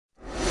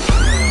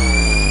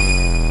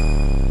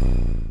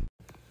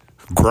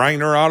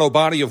Griner Auto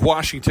Body of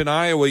Washington,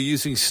 Iowa,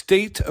 using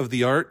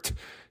state-of-the-art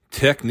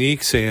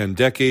techniques and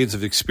decades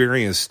of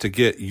experience to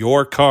get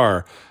your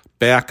car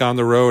back on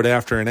the road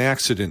after an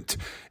accident.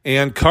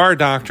 And Car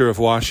Doctor of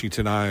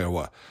Washington,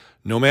 Iowa.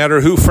 No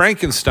matter who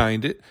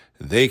Frankensteined it,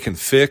 they can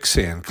fix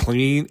and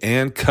clean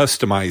and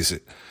customize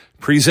it.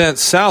 Present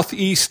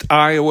Southeast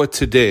Iowa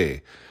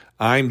Today.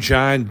 I'm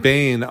John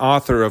Bain,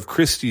 author of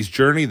Christie's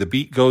Journey, The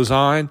Beat Goes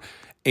On,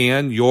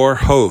 and your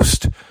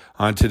host.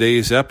 On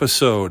today's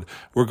episode,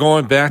 we're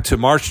going back to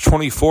March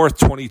 24th,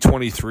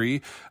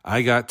 2023.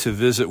 I got to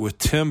visit with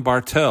Tim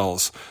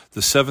Bartels,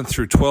 the 7th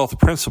through 12th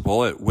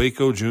principal at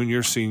WACO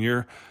Junior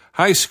Senior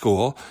High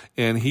School,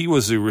 and he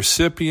was the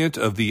recipient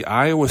of the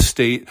Iowa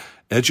State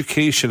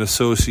Education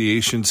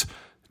Association's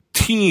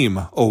TEAM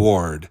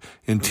Award.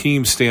 And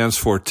TEAM stands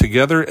for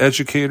Together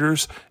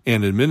Educators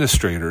and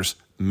Administrators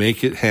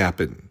Make It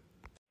Happen.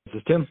 This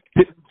is Tim.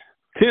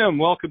 Tim,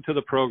 welcome to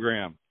the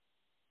program.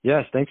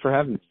 Yes, thanks for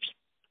having me.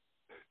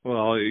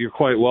 Well, you're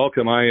quite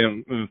welcome. I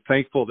am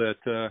thankful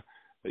that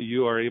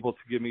you are able to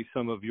give me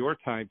some of your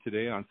time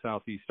today on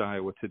Southeast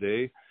Iowa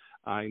Today.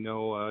 I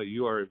know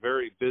you are a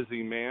very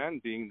busy man,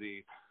 being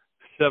the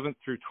 7th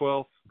through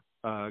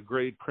 12th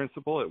grade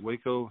principal at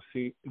WACO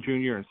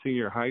Junior and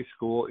Senior High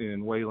School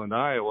in Wayland,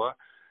 Iowa.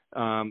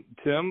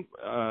 Tim,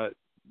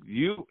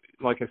 you,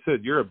 like I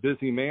said, you're a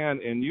busy man,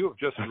 and you have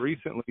just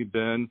recently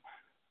been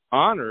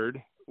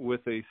honored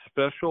with a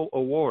special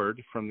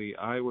award from the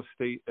Iowa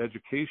State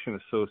Education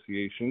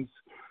Association's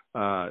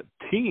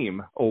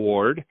TEAM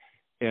Award,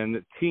 and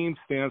the TEAM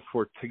stands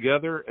for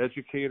Together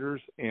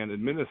Educators and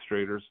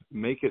Administrators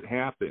Make It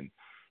Happen.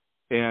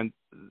 And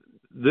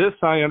this,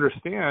 I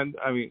understand,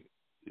 I mean,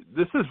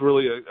 this is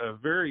really a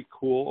very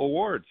cool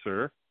award,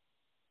 sir.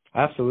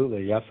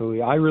 Absolutely.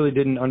 I really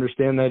didn't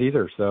understand that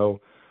either. So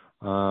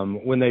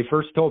when they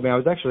first told me, I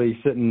was actually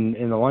sitting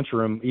in the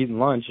lunchroom eating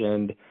lunch,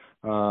 and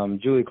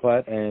Julie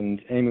Klett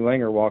and Amy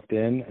Langer walked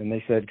in, and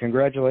they said,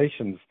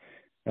 "Congratulations."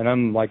 And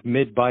I'm like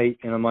mid-bite,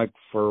 and I'm like,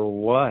 "For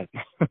what?"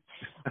 I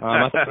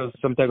thought it was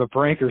some type of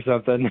prank or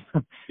something.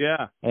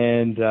 Yeah.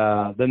 And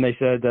then they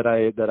said that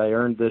I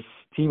earned this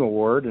team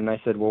award, and I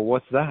said, "Well,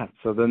 what's that?"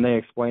 So then they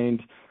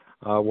explained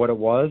what it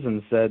was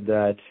and said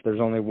that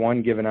there's only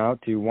one given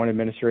out to one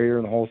administrator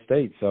in the whole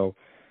state. So,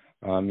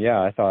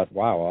 I thought,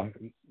 wow,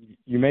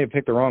 you may have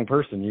picked the wrong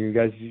person. You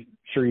guys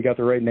sure you got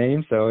the right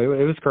name? So it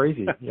was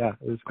crazy. Yeah,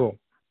 it was cool.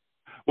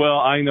 Well,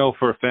 I know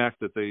for a fact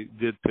that they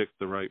did pick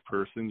the right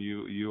person.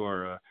 You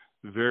are a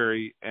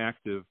very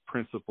active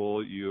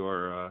principal. You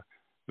are a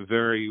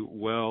very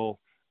well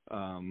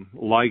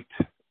liked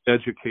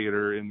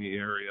educator in the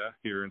area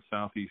here in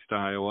Southeast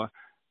Iowa,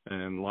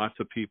 and lots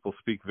of people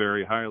speak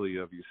very highly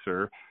of you,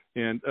 sir.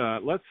 And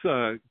let's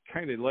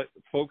kind of let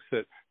folks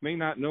that may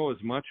not know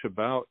as much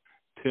about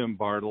Tim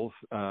Bartels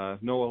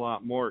know a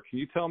lot more. Can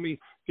you give me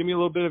a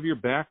little bit of your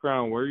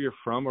background, where you're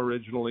from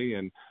originally,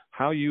 and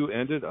how you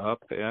ended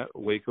up at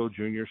WACO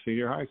Junior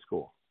Senior High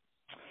School?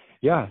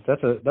 Yeah,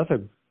 that's a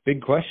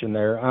big question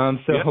there. I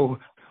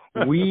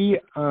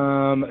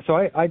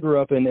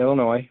grew up in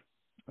Illinois,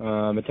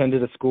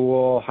 attended a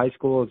high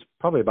school. It's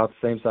probably about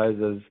the same size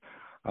as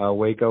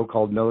WACO,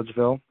 called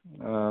Milledgeville.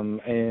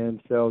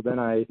 And so then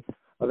I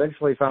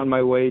eventually found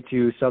my way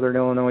to Southern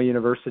Illinois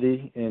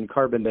University in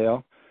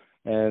Carbondale,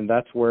 and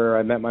that's where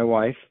I met my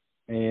wife.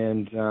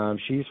 And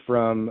she's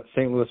from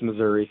St. Louis,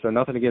 Missouri, so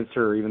nothing against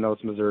her, even though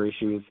it's Missouri.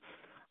 She was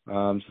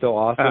still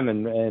awesome.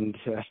 And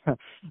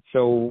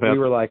so we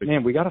were like,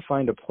 man, we got to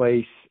find a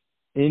place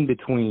in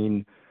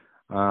between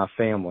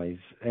families.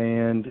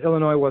 And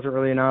Illinois wasn't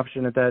really an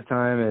option at that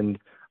time, and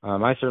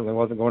I certainly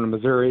wasn't going to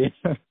Missouri.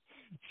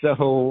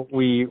 So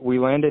we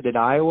landed at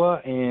Iowa,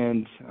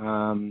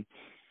 and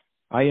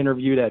I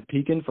interviewed at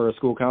Pekin for a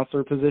school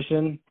counselor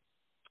position.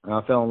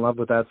 Fell in love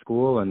with that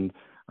school, and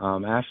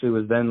Ashley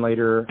was then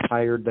later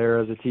hired there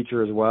as a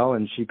teacher as well,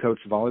 and she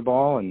coached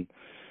volleyball.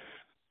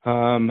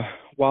 And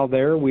while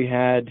there, we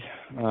had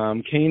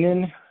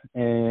Kanan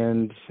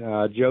and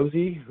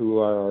Josie, who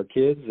are our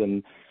kids.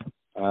 And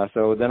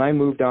so then I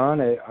moved on.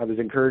 I was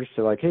encouraged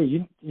to, like, hey,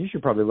 you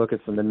should probably look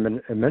at some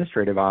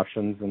administrative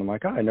options. And I'm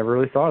like, I never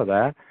really thought of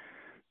that.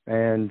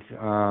 And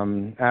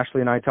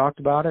Ashley and I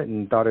talked about it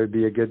and thought it would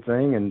be a good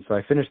thing. And so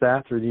I finished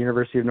that through the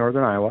University of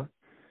Northern Iowa,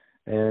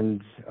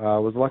 and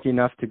was lucky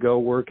enough to go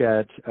work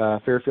at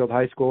Fairfield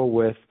High School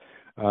with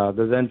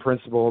the then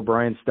principal,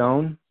 Brian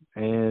Stone,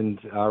 and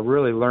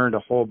really learned a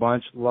whole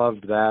bunch.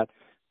 Loved that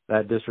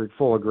district,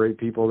 full of great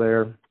people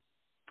there.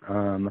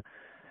 And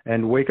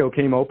WACO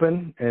came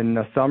open in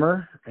the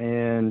summer,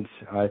 and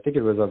I think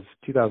it was of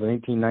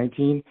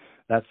 2018-19.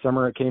 That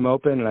summer it came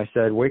open, and I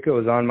said,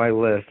 WACO is on my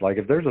list. Like,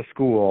 if there's a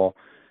school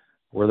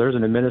where there's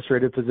an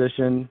administrative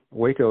position,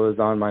 WACO is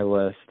on my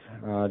list,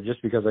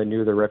 just because I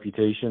knew their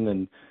reputation.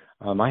 And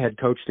I had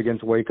coached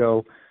against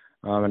WACO,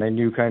 and I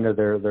knew kind of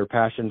their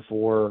passion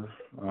for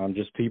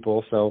just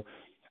people. So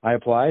I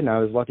applied, and I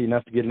was lucky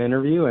enough to get an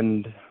interview,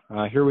 and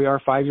here we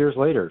are 5 years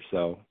later.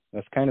 So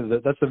that's kind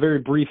of that's a very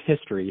brief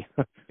history.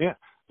 Yeah.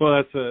 Well,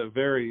 that's a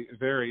very,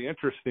 very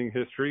interesting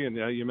history. And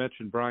you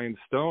mentioned Brian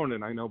Stone,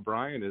 and I know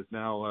Brian is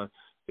now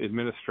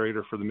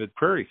administrator for the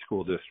Mid-Prairie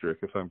School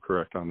District, if I'm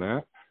correct on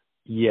that.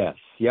 Yes.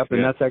 Yep.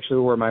 And that's actually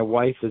where my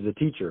wife is a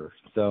teacher.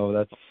 So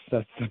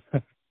that's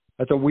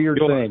that's a weird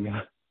thing.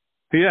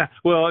 Yeah.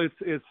 Well,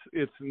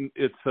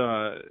 it's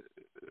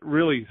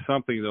really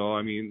something, though.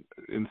 I mean,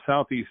 in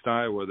Southeast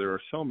Iowa, there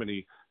are so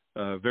many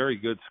very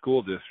good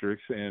school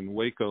districts, and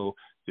WACO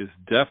is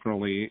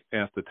definitely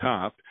at the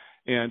top.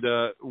 And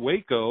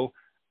WACO,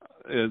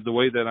 the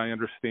way that I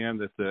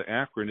understand that the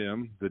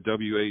acronym, the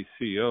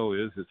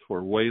WACO, is, it's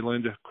for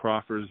Wayland,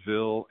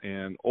 Crawfordsville,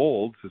 and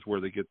Olds, is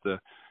where they get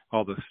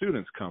all the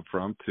students come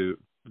from to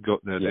go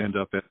that end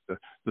up at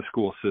the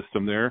school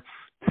system there.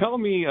 Tell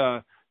me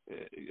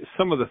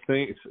some of the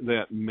things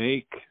that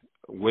make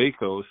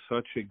WACO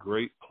such a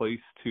great place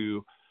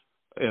to,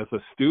 as a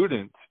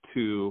student,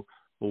 to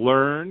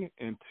learn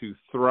and to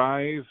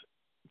thrive,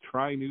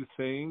 try new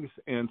things,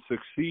 and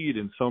succeed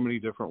in so many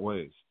different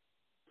ways.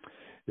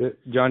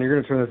 John, you're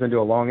going to turn this into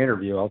a long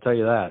interview. I'll tell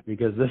you that,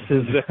 because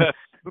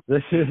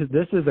this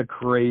is a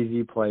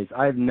crazy place.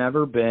 I've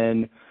never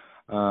been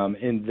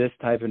in this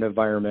type of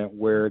environment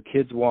where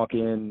kids walk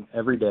in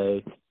every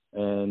day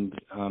and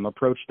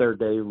approach their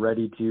day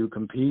ready to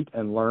compete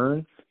and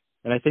learn.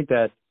 And I think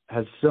that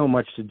has so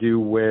much to do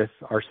with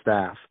our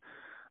staff.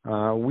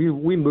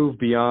 We move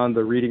beyond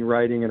the reading,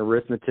 writing, and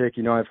arithmetic.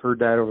 You know, I've heard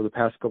that over the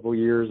past couple of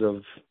years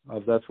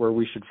of that's where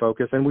we should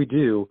focus, and we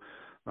do.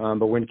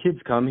 But when kids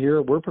come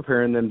here, we're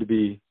preparing them to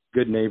be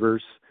good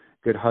neighbors,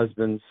 good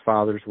husbands,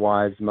 fathers,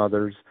 wives,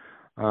 mothers,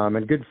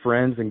 and good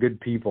friends and good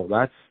people.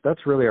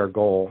 That's really our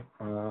goal.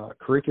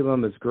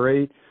 Curriculum is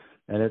great,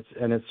 and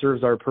it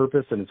serves our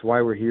purpose, and it's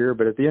why we're here.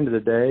 But at the end of the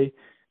day,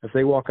 if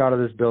they walk out of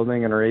this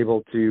building and are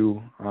able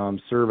to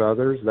serve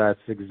others, that's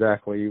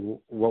exactly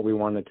what we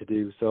wanted to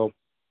do. So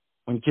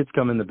when kids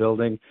come in the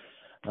building,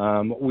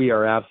 we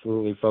are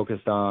absolutely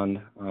focused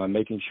on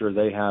making sure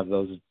they have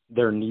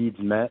their needs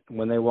met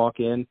when they walk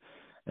in,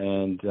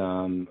 and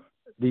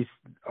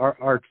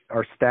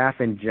our staff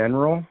in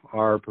general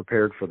are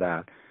prepared for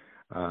that.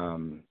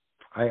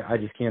 I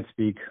just can't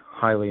speak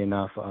highly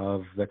enough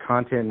of the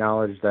content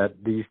knowledge that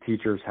these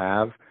teachers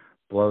have.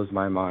 Blows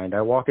my mind.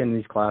 I walk into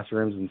these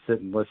classrooms and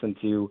sit and listen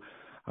to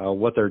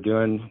what they're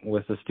doing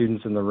with the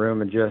students in the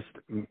room, and just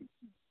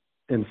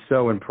am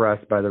so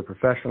impressed by their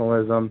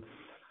professionalism,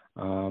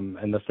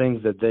 and the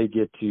things that they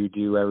get to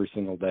do every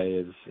single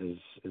day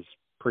is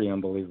pretty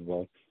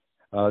unbelievable.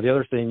 The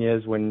other thing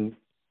is, when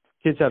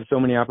kids have so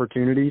many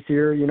opportunities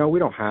here, you know, we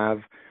don't have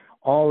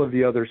all of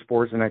the other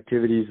sports and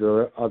activities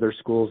that other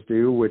schools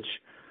do, which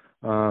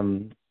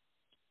can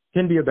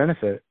be a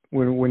benefit.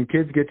 When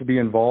kids get to be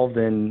involved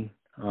in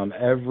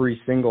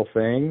every single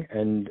thing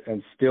and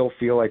still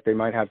feel like they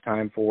might have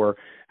time for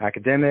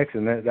academics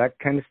and that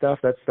kind of stuff,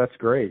 that's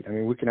great. I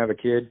mean, we can have a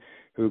kid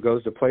who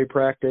goes to play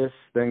practice,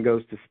 then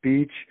goes to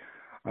speech,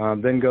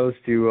 then goes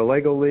to a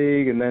Lego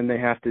league, and then they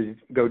have to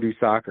go do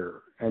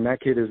soccer. And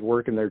that kid is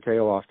working their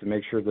tail off to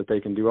make sure that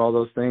they can do all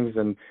those things,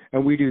 and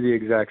we do the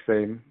exact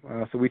same.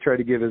 So we try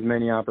to give as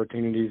many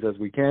opportunities as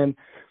we can.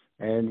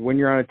 And when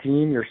you're on a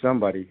team, you're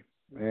somebody.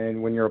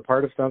 And when you're a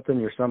part of something,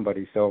 you're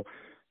somebody. So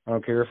I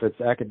don't care if it's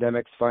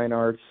academics, fine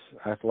arts,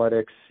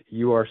 athletics,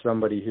 you are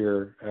somebody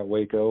here at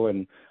WACO,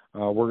 and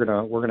we're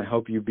gonna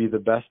help you be the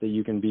best that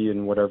you can be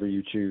in whatever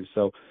you choose.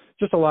 So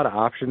just a lot of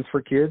options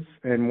for kids,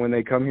 and when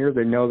they come here,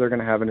 they know they're going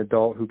to have an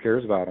adult who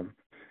cares about them,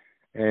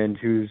 and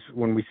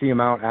when we see them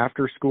out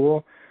after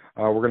school,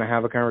 we're going to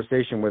have a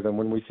conversation with them.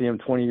 When we see them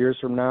 20 years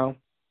from now,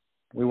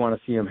 we want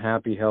to see them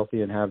happy,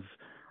 healthy, and have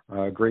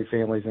great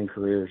families and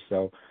careers.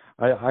 So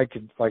I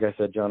could, like I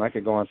said, John, I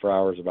could go on for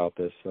hours about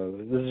this. So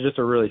this is just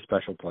a really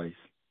special place.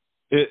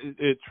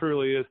 It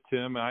truly is,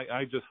 Tim.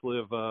 I just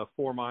live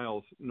 4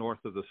 miles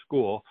north of the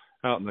school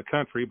out in the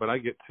country, but I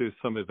get to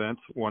some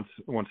events once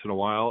in a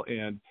while,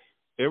 and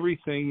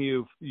everything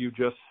you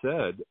just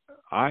said,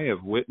 I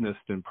have witnessed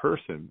in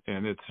person,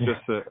 and it's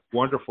just a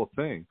wonderful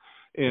thing.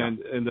 And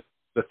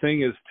the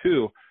thing is,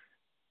 too,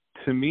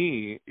 to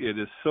me, it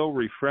is so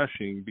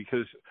refreshing,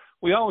 because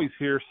we always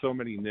hear so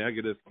many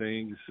negative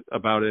things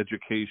about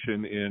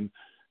education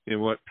in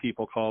what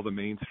people call the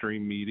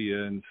mainstream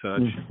media and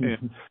such.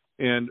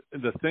 And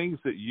the things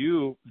that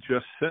you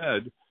just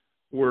said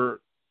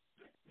were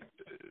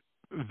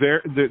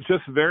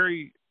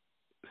very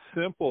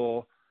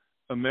simple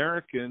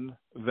American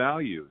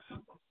values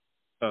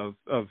of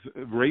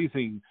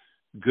raising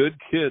good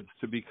kids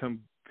to become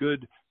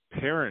good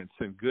parents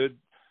and good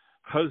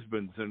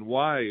husbands and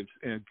wives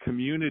and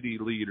community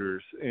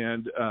leaders.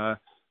 And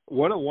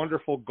what a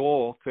wonderful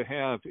goal to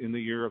have in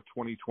the year of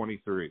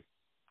 2023.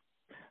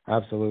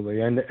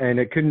 Absolutely. And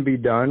it couldn't be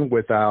done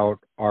without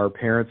our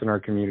parents and our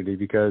community,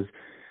 because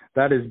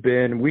that has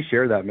been, we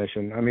share that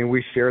mission. I mean,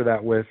 we share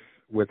that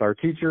with our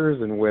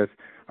teachers and with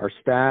our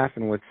staff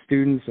and with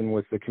students and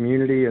with the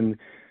community, and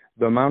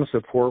the amount of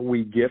support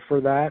we get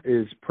for that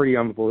is pretty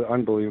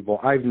unbelievable.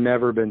 I've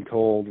never been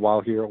told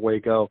while here at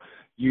WACO,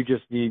 you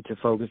just need to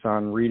focus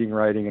on reading,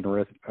 writing, and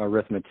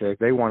arithmetic.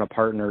 They want to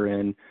partner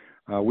in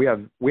we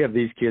have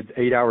these kids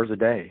 8 hours a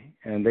day,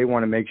 and they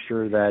want to make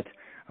sure that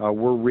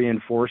we're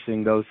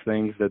reinforcing those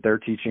things that they're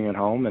teaching at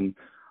home,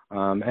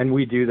 and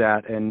we do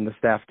that, and the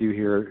staff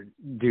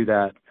do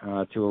that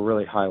to a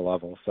really high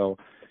level. So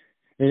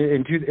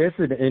it's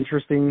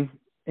an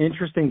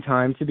interesting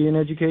time to be in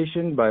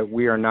education, but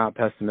we are not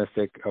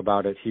pessimistic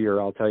about it here.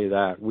 I'll tell you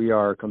that. We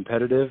are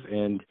competitive,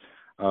 and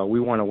we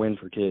want to win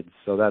for kids.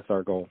 So that's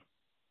our goal.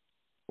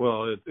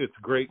 Well, it's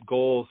great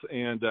goals,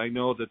 and I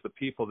know that the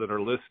people that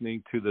are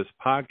listening to this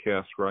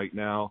podcast right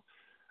now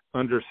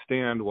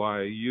understand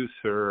why you,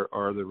 sir,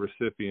 are the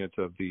recipient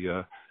of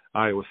the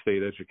Iowa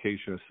State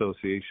Education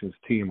Association's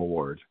Team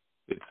Award.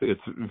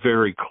 It's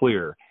very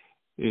clear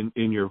in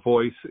your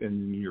voice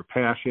and your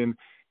passion,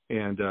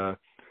 and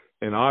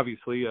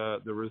obviously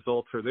the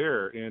results are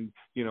there. And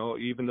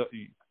even though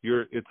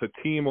it's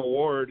a team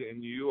award,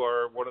 and you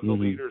are one of the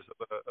leaders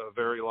of a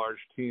very large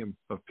team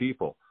of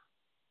people.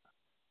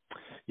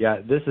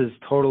 Yeah, this is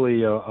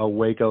totally a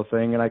WACO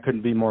thing, and I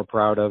couldn't be more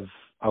proud of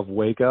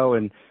WACO.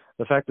 And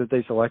the fact that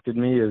they selected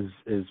me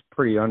is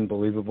pretty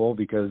unbelievable,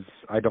 because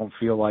I don't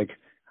feel like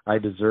I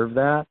deserve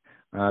that,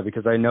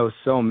 because I know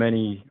so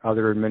many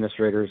other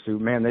administrators who,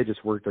 man, they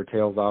just work their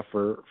tails off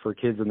for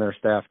kids and their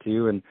staff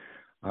too. And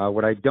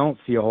what I don't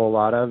see a whole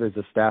lot of is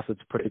a staff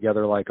that's put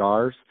together like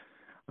ours.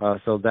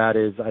 So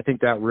I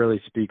think that really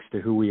speaks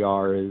to who we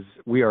are. Is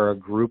we are a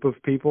group of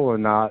people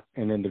and not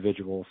an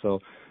individual. So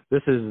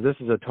this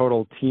is a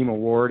total team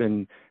award,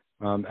 and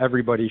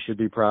everybody should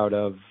be proud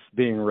of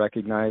being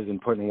recognized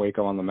and putting WACO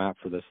on the map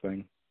for this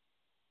thing.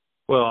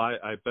 Well,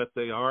 I bet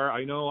they are.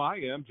 I know I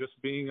am, just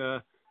being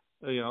a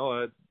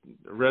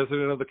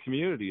resident of the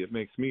community. It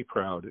makes me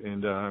proud,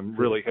 and I'm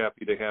really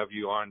happy to have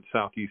you on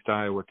Southeast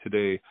Iowa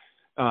today.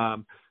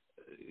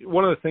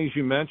 One of the things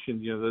you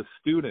mentioned, the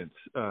students.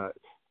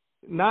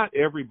 Not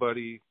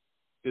everybody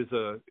is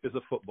a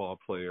football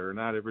player.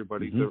 Not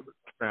everybody's a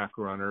track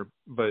runner,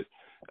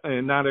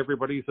 and not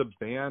everybody's a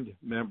band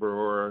member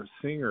or a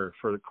singer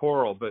for the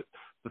choral. But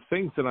the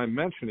things that I'm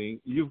mentioning,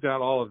 you've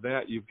got all of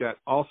that. You've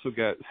also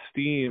got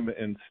STEAM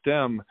and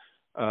STEM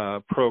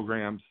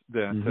programs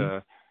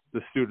that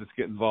the students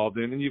get involved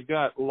in, and you've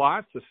got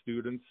lots of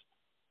students,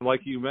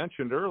 like you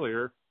mentioned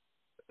earlier,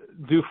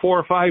 do 4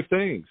 or 5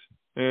 things,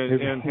 and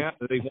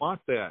they want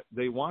that.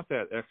 They want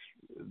that extra.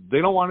 They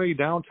don't want any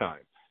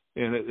downtime,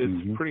 and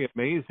it's pretty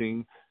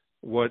amazing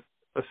what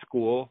a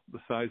school the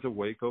size of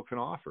WACO can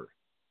offer.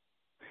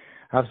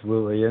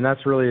 Absolutely, and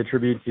that's really a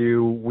tribute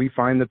to we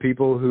find the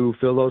people who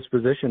fill those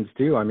positions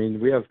too. I mean,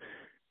 we have,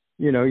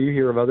 you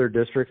hear of other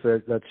districts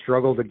that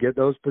struggle to get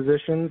those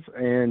positions,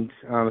 and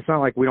it's not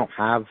like we don't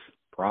have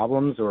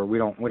problems or we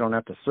don't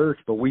have to search,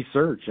 but we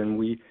search, and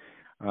we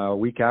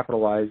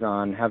capitalize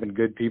on having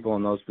good people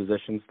in those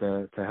positions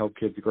to help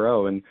kids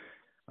grow. And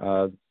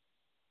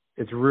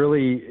it's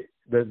really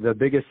the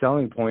biggest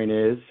selling point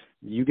is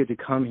you get to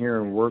come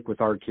here and work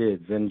with our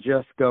kids and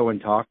just go and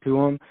talk to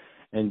them,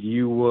 and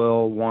you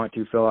will want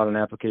to fill out an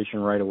application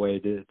right away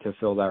to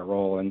fill that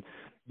role. And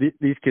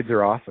these kids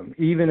are awesome.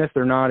 Even if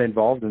they're not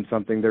involved in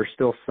something, they're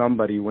still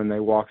somebody when they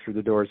walk through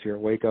the doors here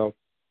at WACO.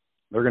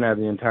 They're going to have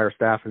the entire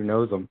staff who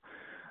knows them.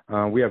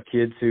 We have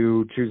kids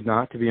who choose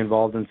not to be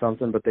involved in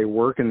something, but they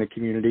work in the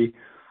community.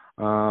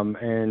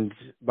 And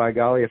by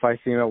golly, if I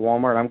see them at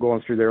Walmart, I'm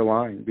going through their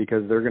line,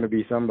 because they're going to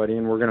be somebody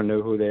and we're going to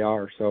know who they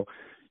are. So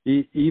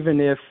even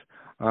if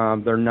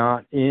they're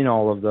not in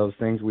all of those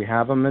things, we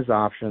have them as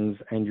options,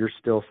 and you're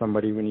still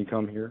somebody when you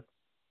come here.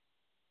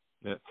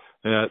 Yeah,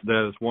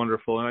 that is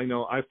wonderful. And I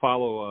know I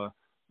follow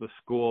the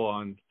school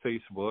on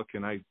Facebook,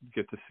 and I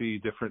get to see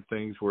different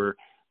things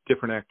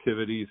different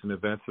activities and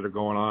events that are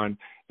going on.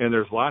 And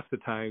there's lots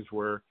of times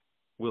where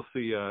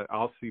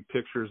I'll see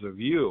pictures of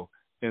you,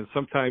 and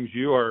sometimes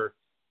you are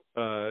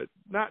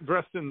not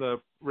dressed in the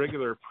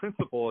regular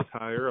principal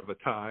attire of a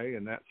tie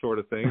and that sort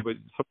of thing, but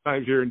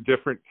sometimes you're in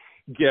different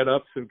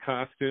get-ups and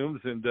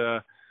costumes. And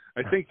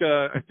I think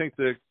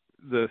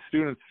the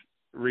students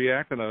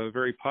react in a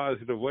very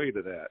positive way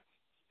to that.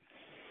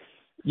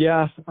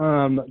 Yeah,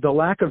 the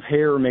lack of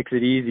hair makes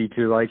it easy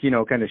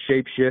to kind of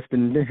shape shift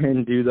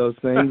and do those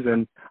things.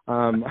 And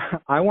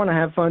I want to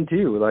have fun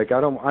too. I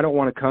don't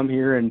want to come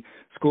here, and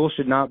school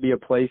should not be a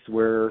place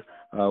where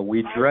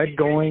we dread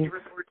going,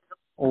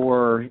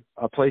 or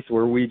a place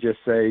where we just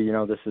say,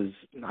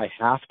 I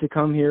have to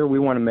come here. We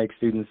want to make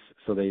students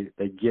so they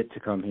get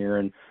to come here.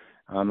 And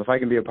if I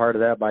can be a part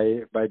of that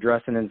by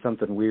dressing in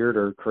something weird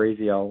or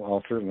crazy,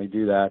 I'll certainly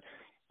do that.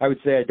 I would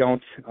say I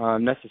don't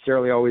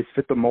necessarily always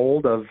fit the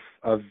mold of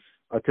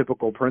a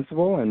typical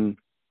principal, and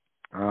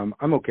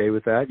I'm okay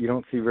with that. You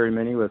don't see very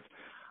many with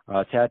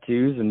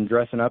tattoos and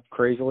dressing up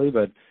crazily,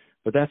 but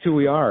that's who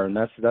we are, and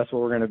that's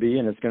what we're going to be,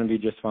 and it's going to be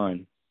just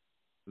fine.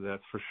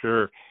 That's for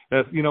sure.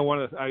 I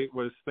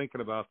was thinking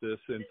about this,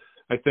 and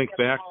I think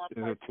back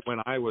to when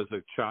I was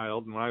a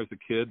child and when I was a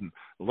kid, and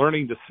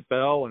learning to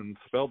spell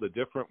the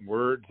different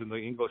words in the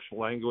English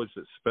language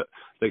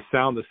they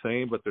sound the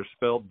same, but they're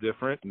spelled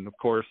different. And of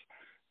course,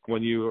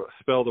 when you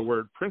spell the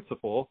word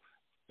principal,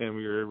 and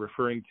we were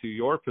referring to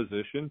your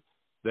position,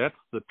 that's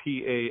the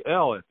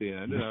PAL at the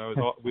end. And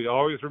we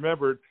always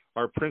remembered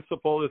our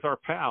principal is our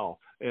pal,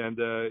 and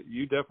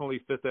you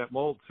definitely fit that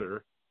mold,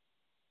 sir.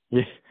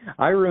 Yeah,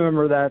 I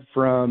remember that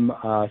from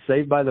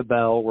Saved by the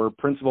Bell, where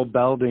Principal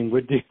Belding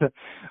would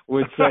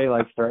say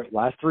like the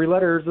last three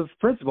letters of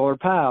principal or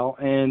pal,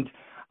 and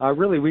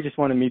really we just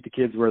want to meet the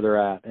kids where they're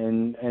at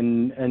and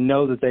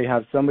know that they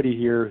have somebody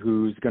here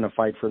who's going to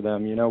fight for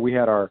them. You know, we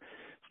had our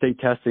state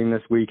testing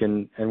this week,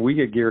 and we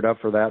get geared up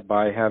for that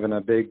by having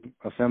a big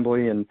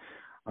assembly, and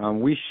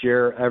we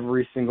share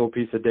every single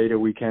piece of data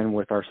we can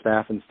with our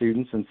staff and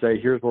students and say,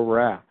 here's where we're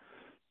at.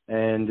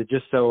 And it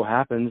just so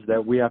happens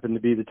that we happen to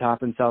be the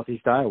top in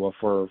Southeast Iowa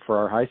for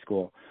our high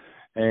school.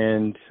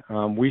 And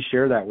we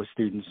share that with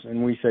students,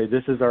 and we say,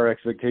 this is our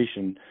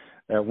expectation,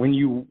 that when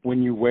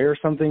you wear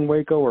something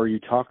WACO or you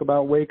talk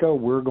about WACO,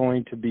 we're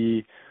going to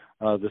be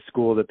the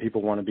school that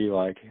people want to be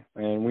like.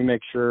 And we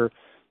make sure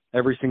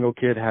every single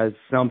kid has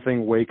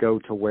something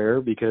WACO to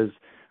wear, because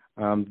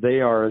they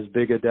are as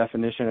big a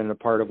definition and a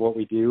part of what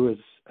we do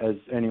as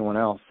anyone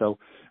else. So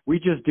we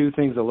just do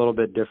things a little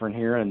bit different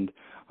here, and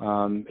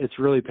it's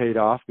really paid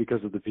off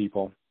because of the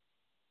people.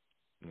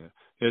 Yeah,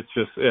 it's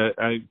just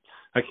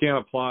I can't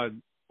applaud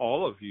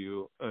all of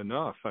you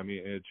enough. I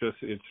mean,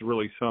 it's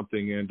really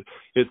something, and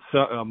it's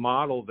a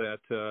model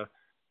that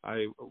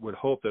I would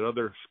hope that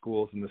other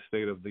schools in the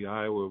state of the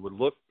Iowa would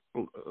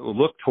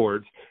look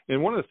towards.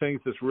 And one of the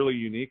things that's really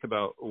unique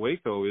about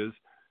WACO is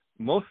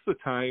most of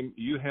the time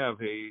you have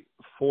a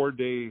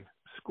 4-day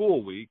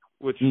school week,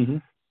 which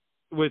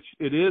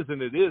it is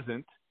and it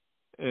isn't.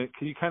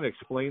 Can you kind of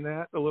explain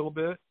that a little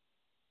bit?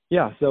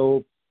 Yeah,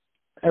 so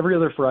every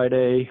other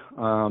Friday,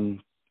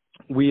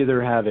 we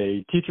either have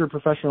a teacher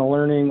professional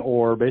learning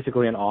or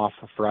basically an off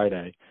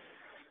Friday.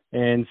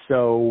 And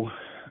so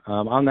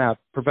on that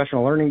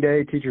professional learning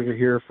day, teachers are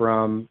here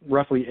from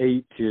roughly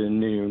 8 to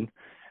noon,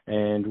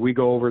 and we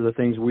go over the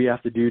things we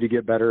have to do to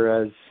get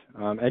better as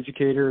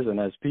educators and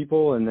as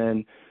people, and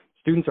then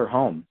students are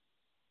home.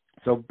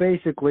 So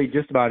basically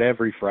just about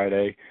every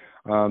Friday,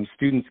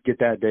 students get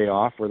that day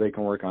off where they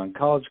can work on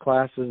college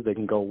classes, they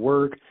can go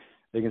work,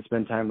 they can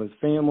spend time with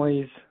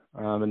families,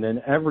 and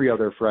then every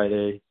other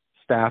Friday,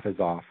 staff is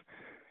off.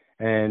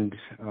 And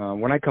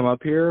when I come up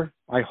here,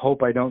 I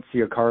hope I don't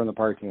see a car in the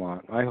parking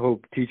lot. I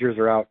hope teachers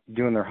are out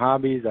doing their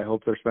hobbies. I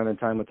hope they're spending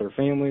time with their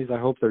families. I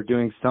hope they're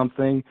doing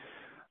something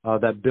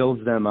that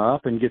builds them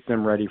up and gets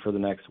them ready for the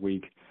next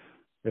week.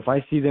 If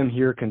I see them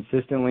here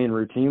consistently and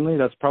routinely,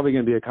 that's probably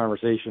going to be a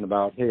conversation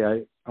about,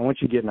 hey, I want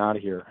you getting out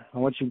of here. I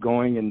want you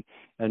going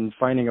and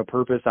finding a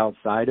purpose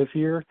outside of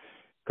here,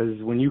 because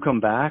when you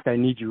come back, I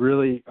need you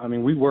really, I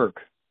mean, we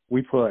work,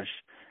 we push,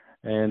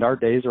 and our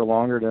days are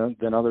longer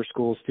than other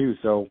schools too.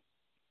 So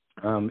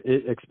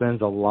it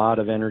expends a lot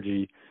of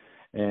energy,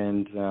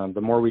 and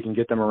the more we can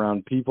get them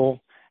around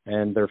people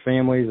and their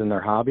families and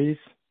their hobbies,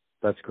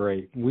 that's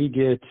great. We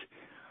get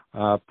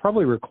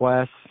probably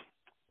requests,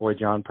 boy,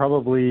 John,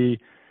 probably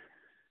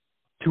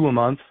 2 a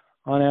month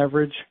on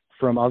average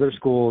from other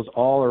schools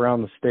all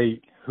around the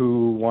state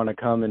who want to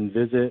come and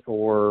visit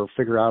or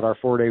figure out our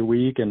 4-day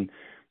week. And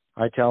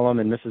I tell them,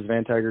 and Mrs.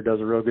 Van Tiger does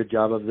a real good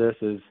job of this,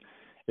 is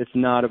it's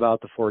not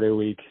about the 4-day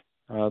week.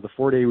 The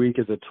 4-day week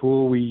is a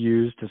tool we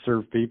use to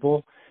serve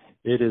people.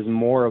 It is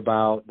more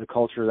about the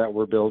culture that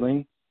we're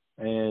building,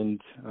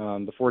 and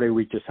the 4-day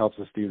week just helps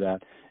us do that.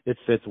 It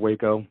fits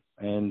WACO,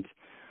 and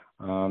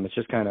it's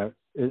just kind of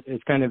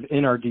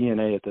in our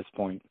DNA at this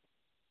point.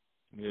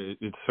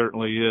 It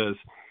certainly is.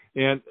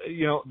 And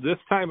you know, this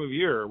time of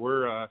year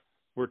we're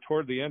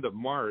toward the end of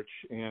March,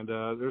 and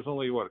there's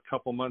only a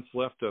couple months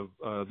left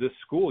of this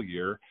school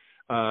year.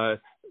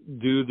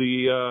 Do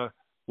the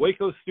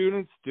WACO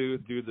students, do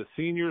the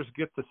seniors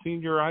get the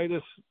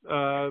senioritis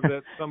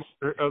that some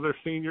other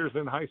seniors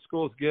in high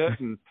schools get?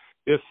 And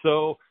if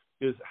so,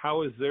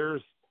 how is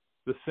theirs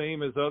the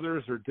same as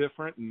others or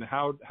different? And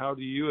how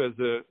do you as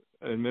a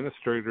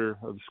administrator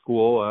of the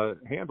school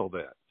handle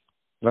that?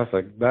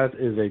 That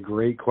is a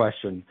great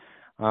question,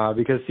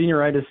 because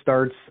senioritis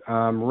starts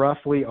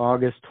roughly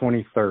August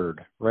 23rd,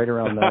 right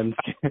around then.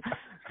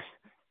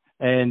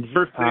 And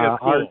first day of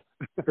school.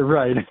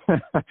 Right.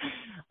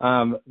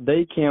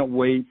 They can't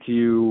wait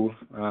to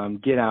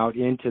get out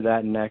into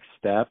that next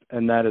step,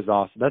 and that is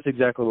awesome. That's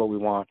exactly what we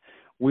want.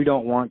 We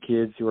don't want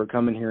kids who are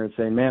coming here and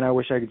saying, man, I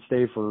wish I could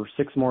stay for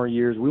 6 more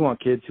years. We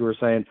want kids who are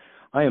saying,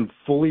 I am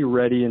fully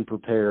ready and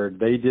prepared.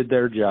 They did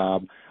their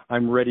job.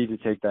 I'm ready to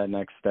take that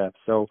next step.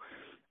 So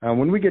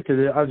when we get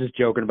to I was just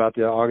joking about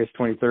the August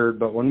 23rd,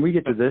 but when we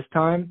get to this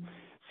time,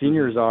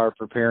 seniors are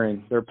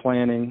preparing. They're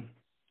planning.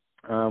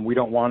 We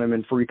don't want them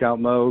in freak out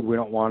mode. We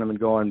don't want them in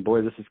going,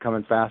 boy, this is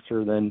coming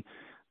faster than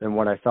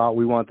what I thought.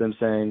 We want them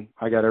saying,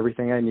 I got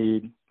everything I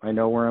need. I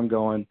know where I'm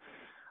going.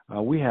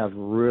 We have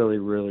really,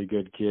 really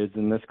good kids,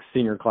 and this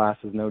senior class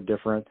is no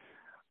different.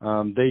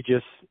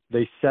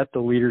 They set the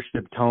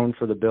leadership tone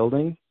for the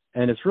building,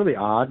 and it's really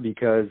odd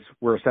because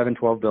we're a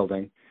 712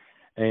 building,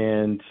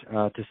 and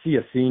to see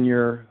a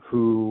senior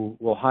who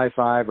will high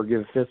five or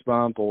give a fist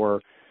bump or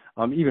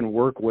even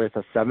work with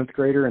a 7th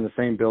grader in the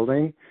same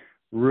building,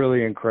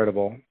 really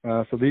incredible.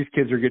 So these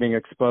kids are getting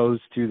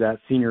exposed to that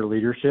senior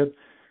leadership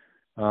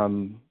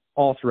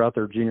all throughout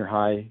their junior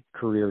high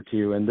career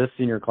too. And this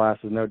senior class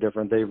is no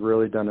different. They've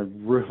really done a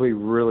really,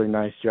 really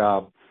nice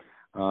job.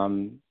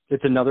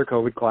 It's another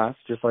COVID class,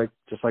 just like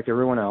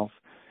everyone else,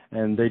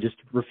 and they just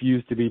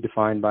refused to be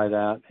defined by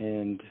that.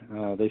 And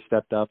they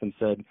stepped up and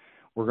said,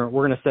 we're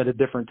going to set a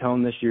different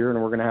tone this year,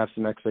 and we're going to have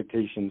some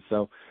expectations.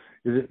 So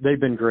they've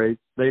been great.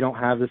 They don't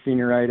have the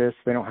senioritis.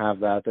 They don't have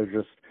that. They're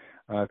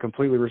just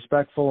completely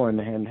respectful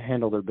and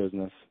handle their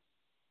business.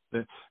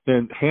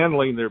 And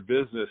handling their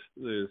business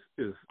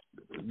is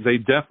they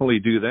definitely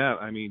do that.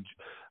 I mean,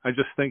 I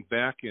just think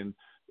back in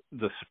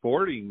the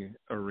sporting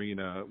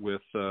arena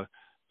with the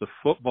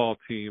football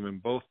team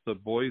and both the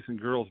boys and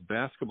girls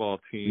basketball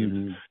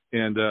teams,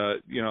 and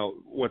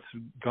what's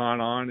gone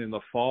on in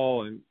the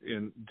fall and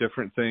in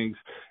different things,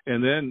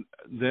 and then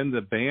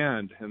the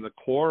band and the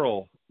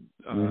choral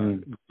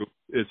group.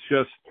 It's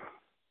just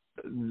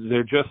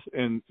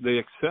they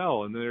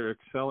excel, and they're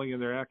excelling in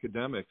their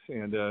academics,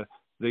 and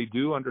they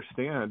do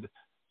understand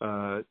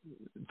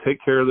take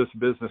care of this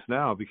business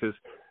now, because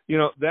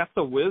that's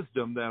a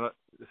wisdom that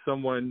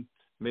someone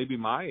maybe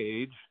my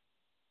age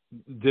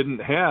didn't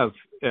have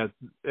at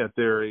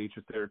their age,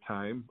 at their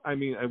time. I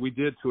mean, we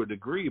did to a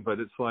degree,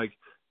 but it's like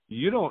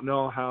you don't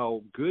know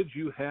how good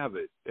you have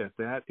it at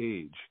that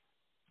age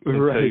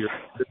until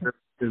you're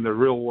in the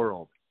real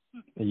world.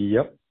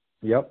 Yep.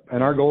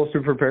 And our goal is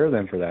to prepare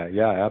them for that.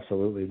 Yeah,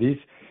 absolutely.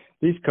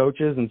 These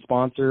coaches and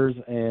sponsors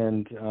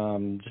and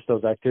just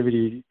those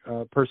activity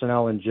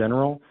personnel in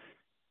general,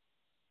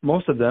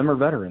 most of them are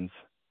veterans.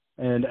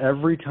 And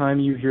every time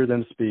you hear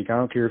them speak, I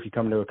don't care if you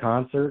come to a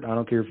concert, I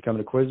don't care if you come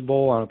to Quiz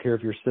Bowl, I don't care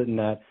if you're sitting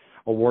at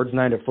awards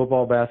night at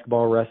football,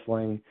 basketball,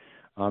 wrestling,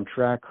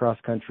 track, cross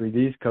country,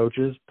 these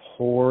coaches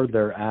pour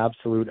their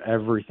absolute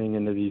everything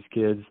into these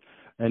kids,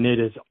 and it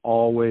is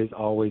always,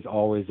 always,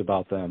 always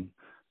about them.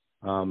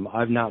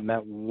 I've not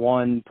met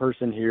one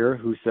person here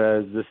who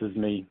says, this is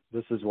me,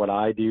 this is what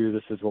I do,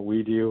 this is what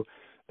we do.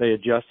 They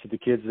adjust to the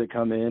kids that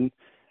come in,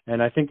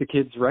 and I think the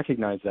kids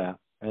recognize that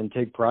and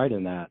take pride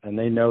in that, and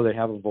they know they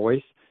have a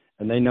voice,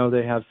 and they know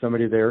they have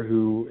somebody there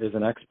who is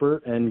an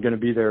expert and going to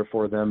be there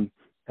for them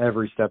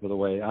every step of the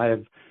way.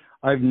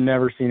 I've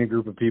never seen a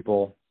group of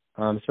people,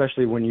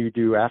 especially when you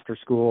do after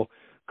school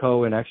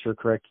co and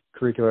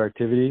extracurricular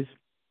activities,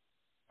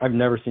 I've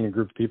never seen a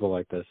group of people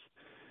like this.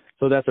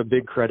 So that's a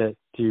big credit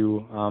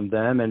to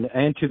them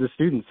and to the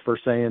students for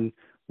saying,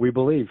 we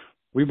believe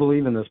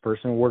in this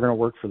person, we're going to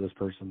work for this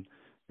person.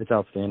 It's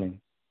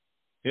outstanding.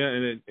 Yeah,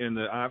 and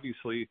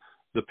obviously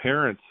the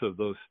parents of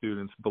those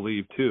students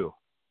believe too.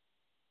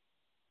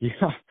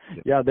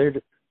 Yeah.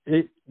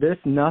 There's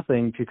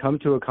nothing to come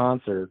to a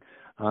concert.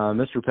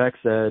 Mr. Peck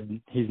said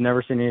he's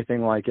never seen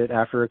anything like it.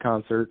 After a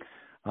concert,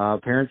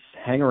 parents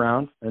hang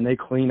around and they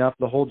clean up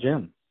the whole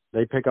gym.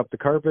 They pick up the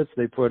carpets,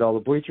 they put all the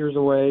bleachers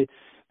away,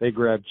 they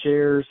grab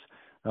chairs.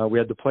 We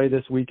had the play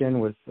this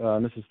weekend with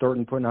Mrs.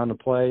 Thornton putting on the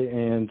play,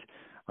 and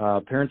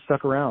parents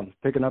stuck around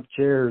picking up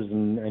chairs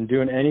and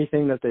doing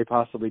anything that they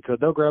possibly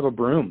could. They'll grab a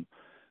broom.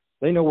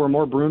 They know where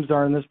more brooms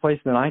are in this place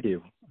than I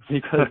do,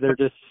 because they're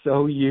just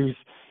so used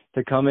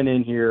to coming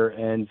in here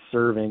and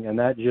serving. And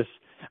that just,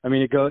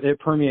 it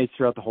permeates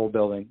throughout the whole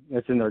building.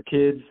 It's in their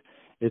kids.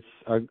 It's,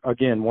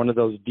 again, one of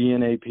those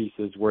DNA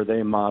pieces where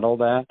they model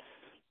that,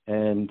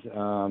 and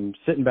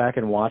sitting back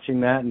and watching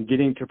that and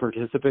getting to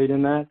participate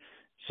in that,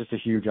 it's just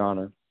a huge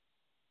honor.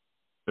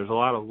 There's a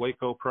lot of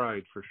WACO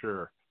pride for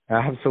sure.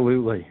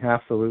 Absolutely.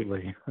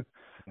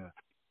 Yeah.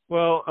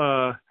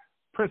 Well,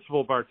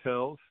 Principal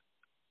Bartels,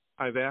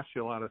 I've asked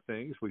you a lot of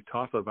things. We've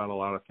talked about a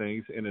lot of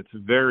things, and it's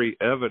very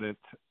evident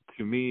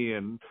to me,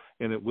 and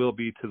it will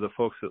be to the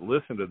folks that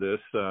listen to this,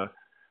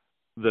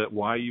 that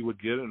why you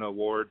would get an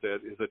award that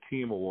is a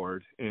team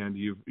award, and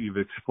you've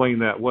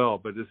explained that well.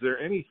 But is there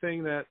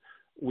anything that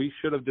we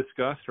should have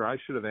discussed or I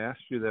should have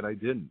asked you that I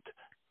didn't?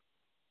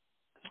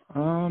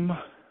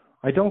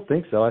 I don't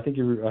think so. I think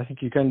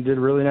you kind of did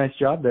a really nice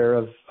job there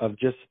of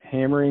just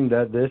hammering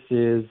that this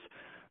is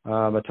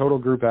a total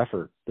group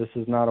effort. This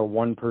is not a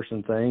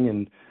one-person thing,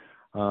 and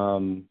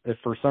if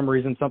for some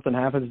reason something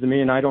happens to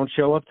me and I don't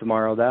show up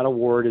tomorrow, that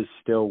award is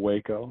still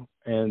WACO,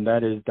 and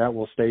that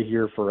will stay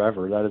here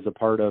forever. That is a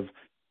part of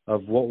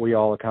what we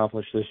all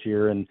accomplished this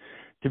year, and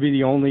to be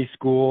the only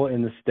school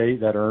in the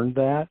state that earned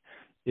that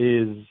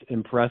is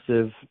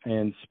impressive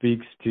and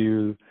speaks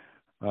to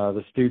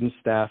the students,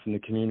 staff, and the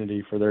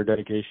community for their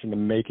dedication to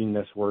making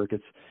this work.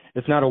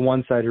 It's not a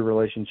one-sided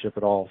relationship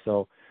at all.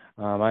 So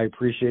I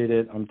appreciate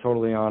it. I'm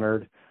totally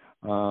honored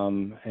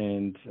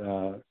and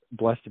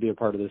blessed to be a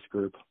part of this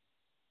group.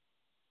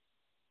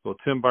 Well,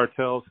 Tim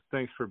Bartels,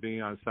 thanks for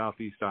being on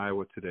Southeast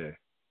Iowa today.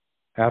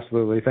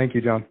 Absolutely. Thank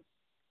you, John.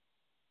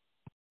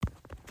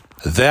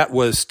 That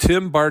was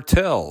Tim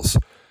Bartels,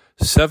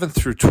 7th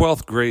through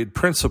 12th grade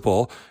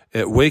principal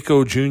at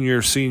WACO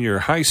Junior Senior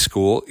High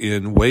School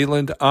in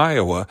Wayland,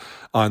 Iowa,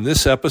 on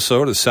this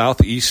episode of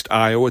Southeast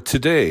Iowa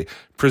Today,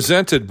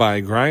 presented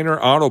by Greiner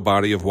Auto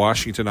Body of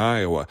Washington,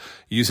 Iowa,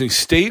 using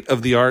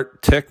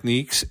state-of-the-art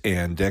techniques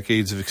and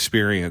decades of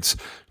experience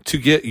to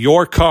get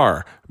your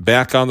car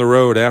back on the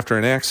road after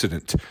an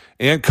accident,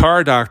 and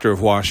Car Doctor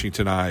of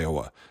Washington,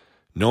 Iowa.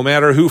 No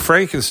matter who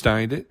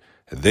Frankensteined it,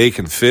 they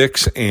can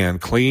fix and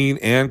clean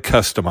and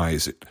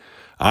customize it.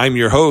 I'm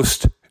your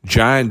host,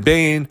 John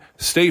Bain.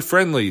 Stay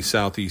friendly,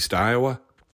 Southeast Iowa.